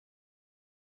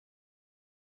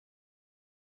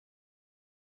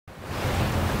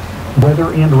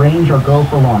Weather and range are go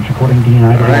for launch according to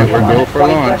United. All right, we're go for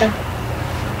launch.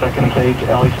 Second stage,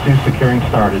 LH2 securing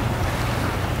started.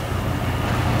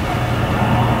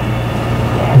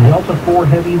 Delta 4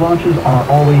 Heavy launches are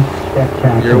always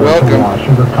spectacular. You're welcome. To watch.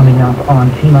 We're coming up on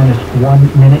T-minus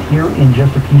 1 minute here in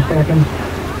just a few seconds.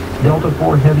 Delta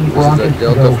 4 Heavy rocket. This is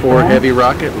a Delta 4 Heavy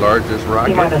rocket, largest rocket.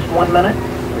 T-minus 1 minute.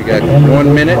 We got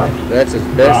 1 minute. That's as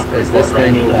best as this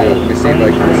thing will do. Let me see if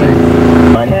I can see.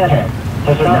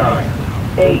 10, 9,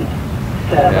 8,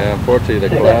 7. Yeah, unfortunately, the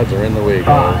clouds are in the way,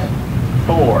 guys.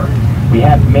 5, 4. We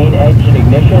have main edge and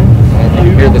ignition. I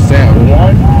can hear the sound. 1,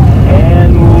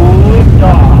 and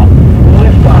liftoff.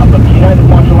 Liftoff of United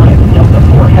Launch Alliance Delta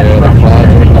 4 Heavy. Yeah, the clouds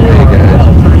are in the way, guys.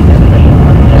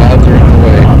 Clouds are in the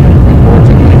way,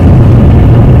 unfortunately.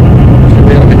 Should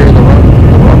be able to hear the rumbles.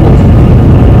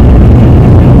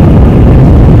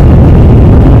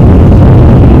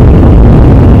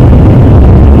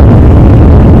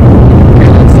 Hear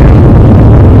that sound.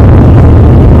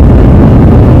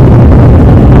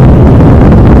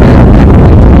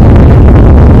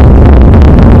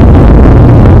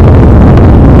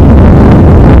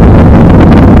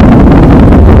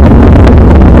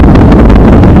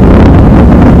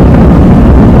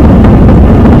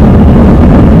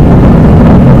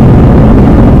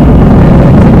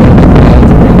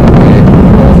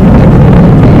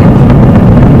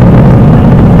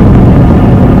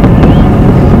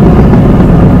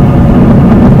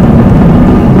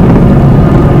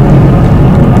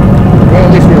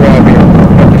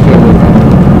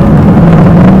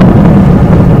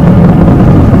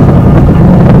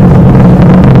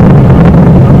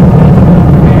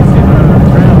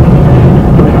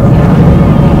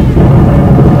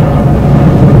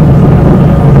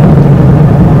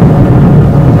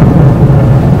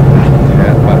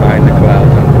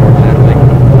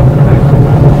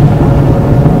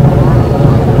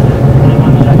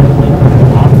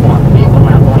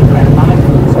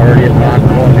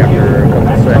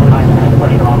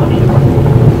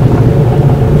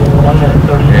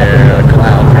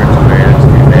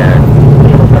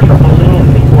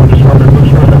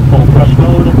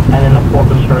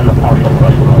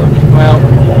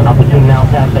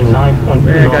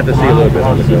 Yeah, I got to see a little bit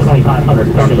on the 2500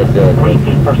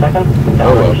 feet per second.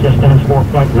 Distance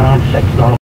 4.96.